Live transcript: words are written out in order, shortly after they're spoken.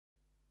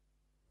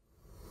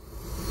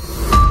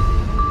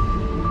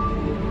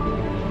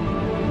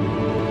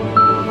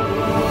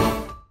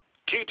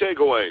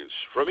takeaways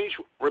from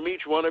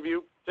each one of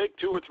you. Take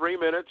 2 or 3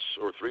 minutes,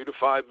 or 3 to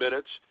 5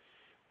 minutes.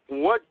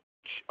 What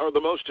are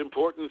the most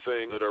important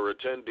things that our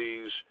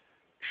attendees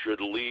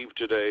should leave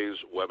today's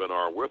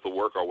webinar with? We'll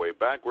work our way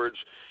backwards,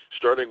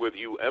 starting with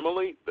you,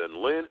 Emily,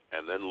 then Lynn,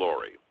 and then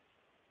Lori.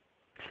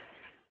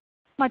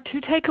 My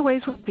 2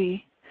 takeaways would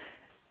be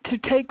to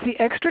take the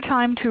extra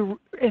time to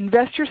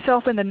invest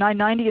yourself in the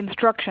 990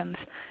 instructions.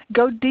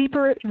 Go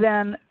deeper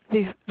than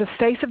the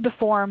face of the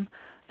form,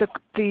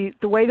 the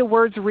way the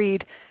words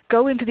read.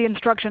 Go into the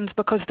instructions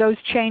because those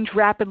change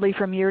rapidly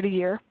from year to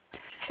year.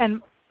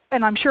 And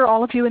I'm sure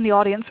all of you in the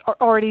audience are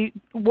already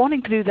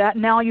wanting to do that.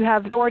 Now you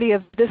have already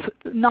of this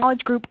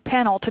knowledge group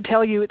panel to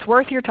tell you it's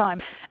worth your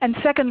time. And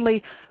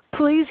secondly,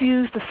 please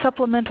use the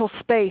supplemental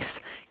space.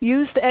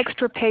 Use the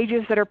extra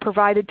pages that are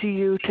provided to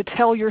you to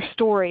tell your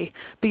story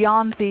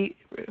beyond the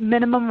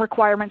minimum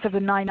requirements of the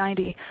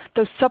 990.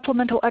 Those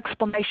supplemental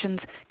explanations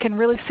can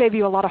really save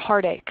you a lot of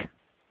heartache.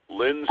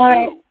 Lynn All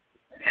right.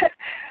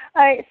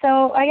 All right,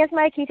 so I guess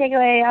my key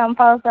takeaway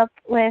follows up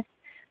with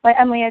what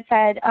Emily had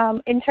said.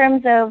 In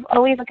terms of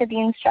always look at the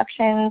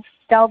instructions,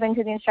 delve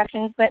into the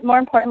instructions, but more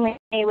importantly,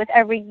 with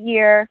every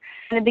year,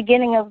 in the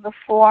beginning of the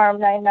Form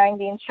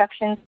 990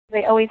 instructions,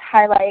 they always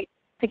highlight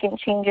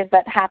significant changes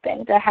that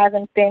happened. There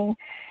hasn't been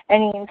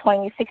any in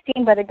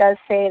 2016, but it does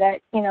say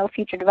that,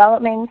 future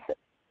developments,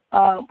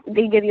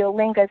 they give you a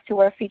link as to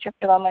where future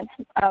developments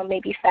may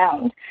be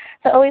found.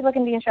 So always look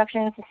in the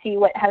instructions to see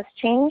what has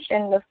changed,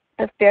 and the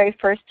very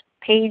first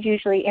page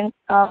usually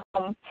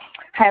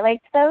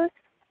highlights those.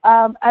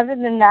 Other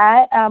than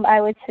that,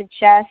 I would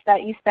suggest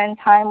that you spend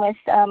time with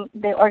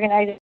the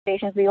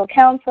organization's legal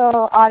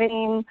counsel,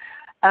 auditing,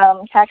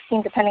 tax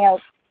team, depending on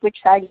which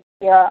side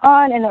you're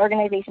on, and the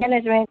organization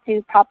management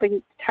to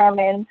properly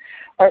determine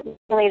or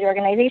related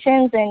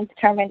organizations and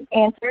determine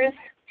answers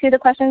to the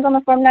questions on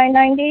the Form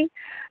 990.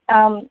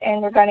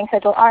 And regarding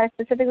Schedule R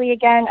specifically,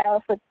 again, I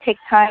also take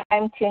time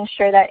to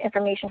ensure that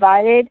information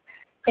provided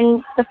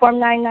in the Form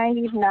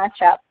 990s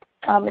match up,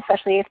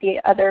 especially if the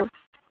other,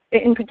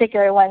 in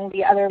particular when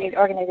the other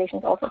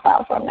organizations also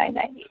file Form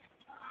 990s.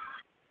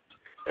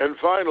 And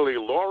finally,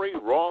 Lori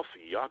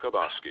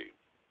Roth-Yakubowski.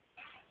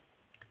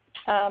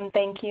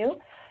 Thank you.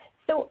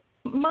 So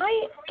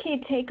my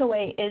key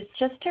takeaway is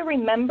just to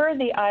remember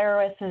the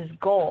IRS's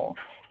goal.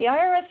 The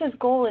IRS's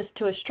goal is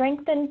to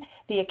strengthen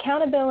the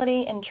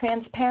accountability and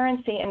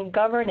transparency and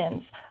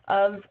governance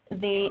of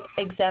the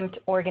exempt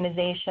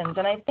organizations.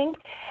 And I think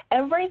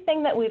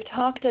everything that we've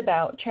talked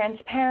about,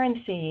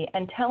 transparency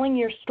and telling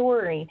your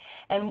story,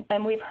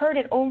 and we've heard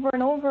it over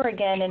and over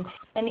again,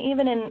 and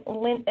even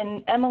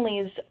in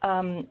Emily's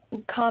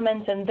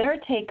comments and their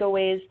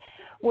takeaways,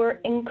 we're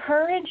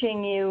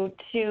encouraging you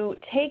to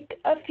take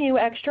a few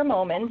extra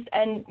moments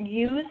and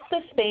use the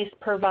space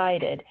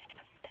provided.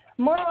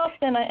 More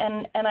often,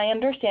 and I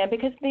understand,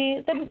 because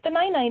the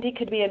 990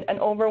 could be an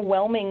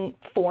overwhelming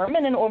form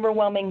and an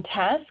overwhelming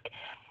task,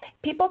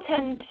 people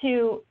tend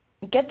to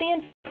get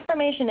the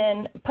information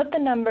in, put the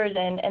numbers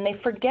in, and they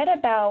forget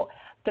about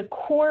the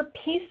core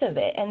piece of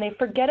it, and they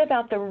forget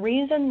about the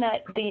reason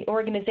that the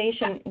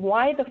organization,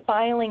 why the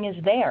filing is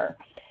there.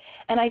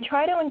 And I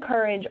try to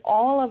encourage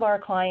all of our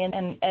clients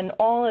and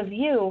all of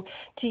you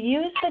to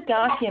use the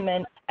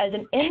document as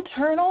an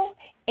internal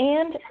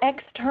and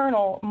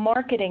external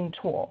marketing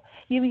tool.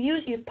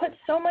 You've put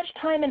so much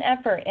time and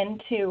effort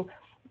into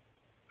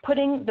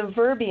putting the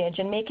verbiage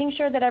and making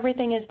sure that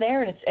everything is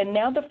there, and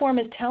now the form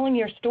is telling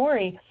your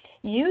story.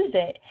 Use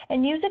it,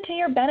 and use it to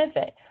your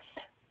benefit.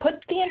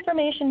 Put the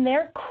information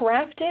there,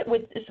 craft it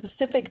with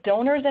specific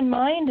donors in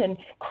mind, and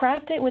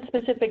craft it with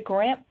specific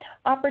grant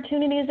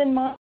opportunities in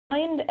mind,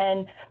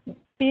 and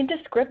be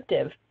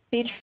descriptive,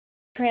 be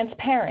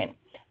transparent.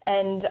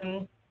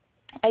 And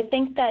I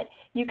think that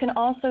you can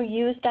also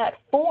use that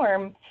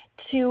form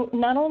to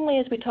not only,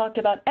 as we talked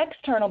about,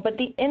 external, but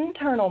the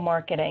internal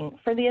marketing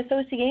for the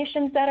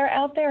associations that are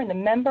out there and the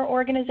member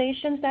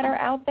organizations that are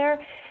out there.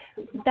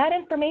 That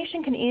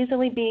information can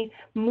easily be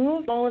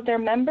moved to all of their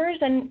members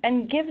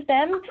and give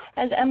them,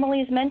 as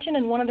Emily's mentioned,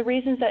 and one of the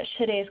reasons that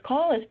today's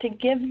call is to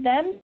give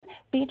them,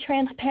 be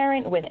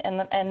transparent with it.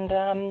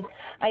 And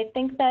I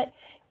think that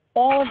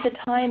all of the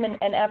time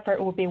and effort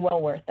will be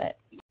well worth it.